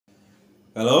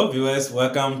Hello viewers,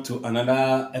 welcome to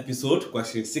another episode,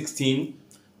 question 16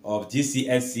 of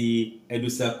GCSE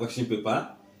Edexcel question paper.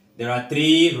 There are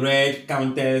 3 red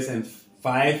counters and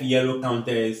 5 yellow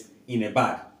counters in a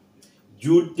bag.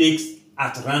 Jude takes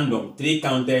at random 3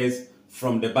 counters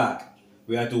from the bag.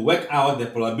 We have to work out the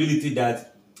probability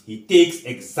that he takes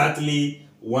exactly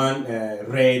 1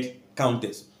 red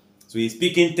counters. So he's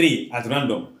picking 3 at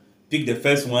random. Pick the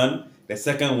first one, the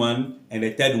second one, and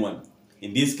the third one.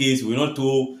 In this case, we're not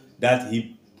told that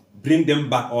he bring them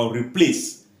back or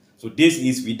replace. So this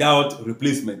is without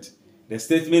replacement. The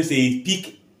statement says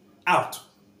pick out.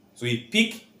 So he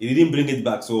pick, he didn't bring it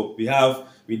back. So we have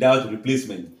without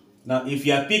replacement. Now, if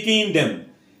you are picking them,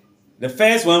 the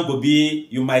first one could be,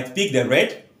 you might pick the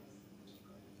red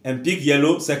and pick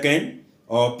yellow second,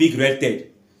 or pick red third.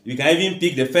 You can even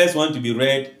pick the first one to be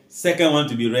red, second one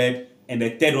to be red, and the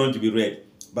third one to be red.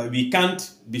 But we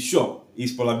can't be sure.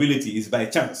 Its probability is by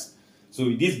chance. So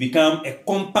this becomes a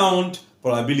compound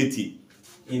probability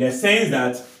in the sense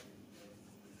that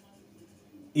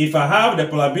if I have the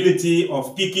probability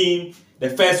of picking the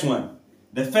first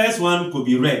one could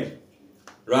be red,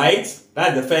 right?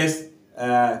 That's the first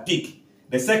pick.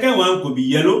 The second one could be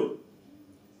yellow.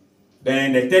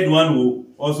 Then the third one will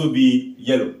also be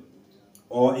yellow,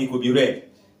 or it could be red.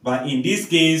 But in this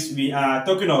case, we are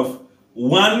talking of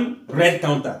 1 red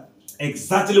counter,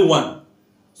 exactly 1.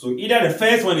 So either the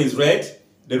first one is red,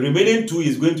 the remaining 2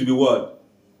 is going to be what?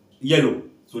 Yellow.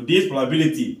 So this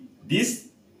probability, this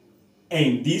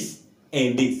and this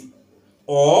and this.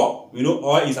 Or,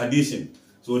 or is addition.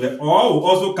 So the or will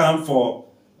also come for,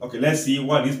 okay, let's see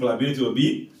what this probability will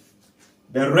be.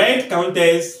 The red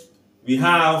counters, we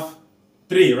have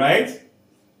 3, right?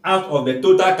 Out of the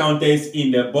total counters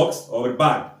in the box or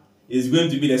bag is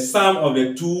going to be the sum of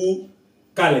the 2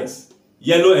 colors,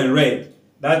 yellow and red.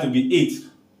 That will be 8.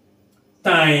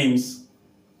 Times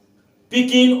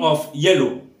picking of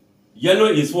yellow. Yellow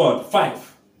is what?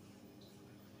 5.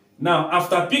 Now,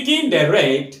 after picking the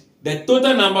red, the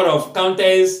total number of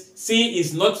counters, C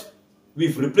is not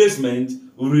with replacement,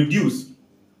 will reduce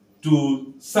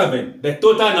to 7. The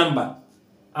total number.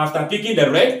 After picking the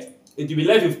red, it will be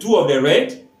left with 2 of the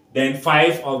red, then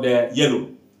 5 of the yellow.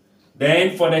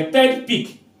 Then for the third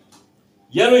pick,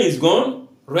 yellow is gone,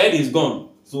 red is gone.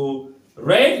 So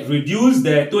red reduce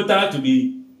the total to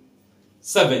be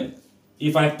 7.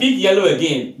 If I pick yellow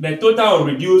again, the total will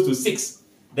reduce to 6.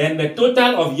 Then the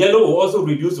total of yellow will also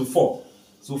reduce to 4.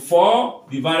 So 4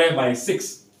 divided by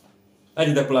 6. That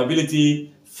is the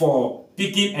probability for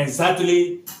picking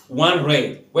exactly 1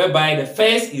 red, whereby the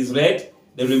first is red,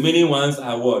 the remaining ones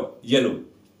are what? Yellow.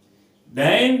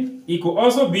 Then it could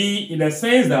also be in the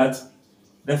sense that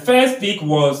the first pick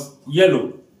was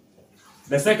yellow,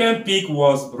 the second pick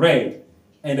was red,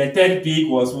 and the third pick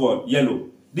was what? Yellow.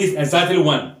 This is exactly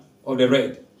 1 of the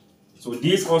red. So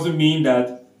this also means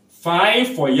that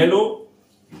 5 for yellow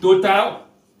total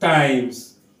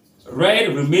times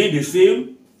red remain the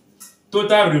same.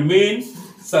 Total remains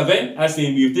 7, as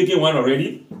in we've taken 1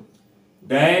 already.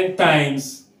 Then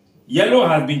times yellow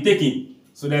has been taken.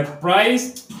 So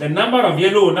the number of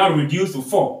yellow will now reduce to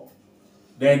 4.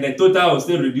 Then the total will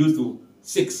still reduce to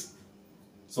 6.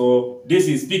 So this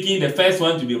is picking the first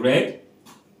one to be red,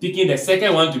 picking the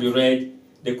second one to be red.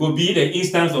 There could be the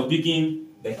instance of picking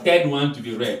the third one to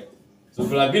be red. So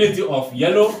probability of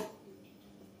yellow,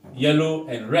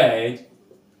 and red.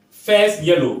 First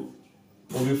yellow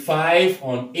will be 5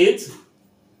 on 8,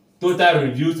 total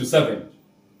reduced to 7.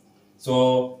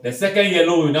 So the second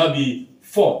yellow will now be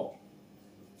 4,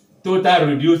 total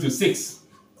reduced to 6.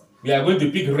 We are going to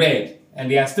pick red,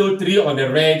 and there are still 3 of the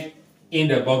red in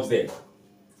the box there.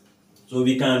 So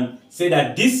we can say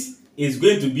that this is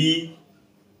going to be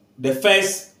the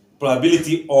first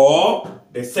probability, or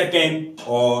the second,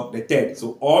 or the third.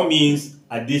 So or means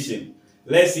addition.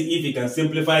 Let's see if we can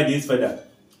simplify this further.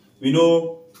 We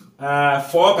know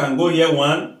 4 can go here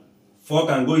 1, 4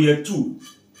 can go here 2,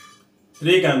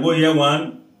 3 can go here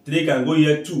 1, 3 can go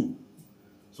here 2.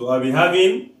 So I'll be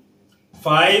having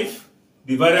 5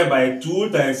 divided by 2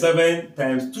 times 7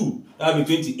 times 2. That will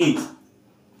be 28.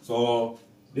 So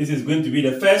this is going to be,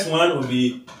 the first one will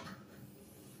be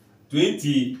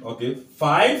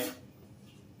 5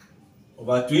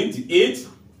 over 28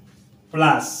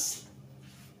 plus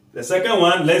the second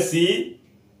one. Let's see,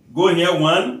 go here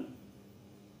 1,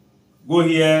 go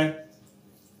here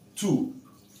 2,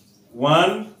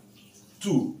 1,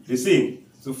 2, the same.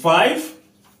 So 5,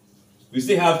 we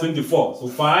still have 24. So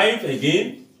 5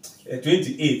 again,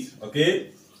 28,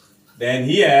 okay? Then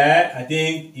here, I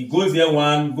think it goes here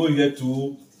 1, go here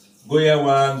 2, go here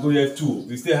 1, go here 2.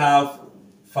 We still have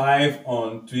 5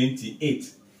 on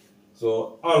 28.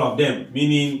 So all of them,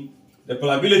 meaning the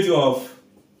probability of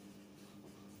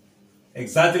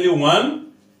exactly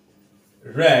 1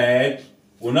 red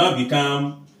will now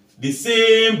become the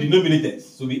same denominators.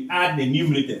 So we add the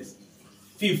numerators.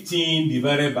 15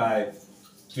 divided by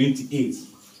 28.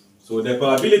 So the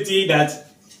probability that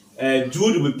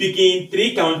Jude will be picking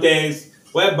 3 counters,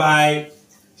 whereby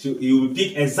he will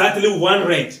pick exactly 1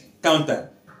 red counter,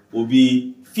 will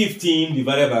be 15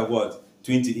 divided by what?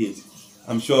 28.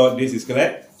 I'm sure this is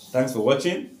clear. Thanks for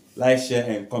watching. Like, share,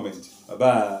 and comment.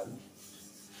 Bye-bye.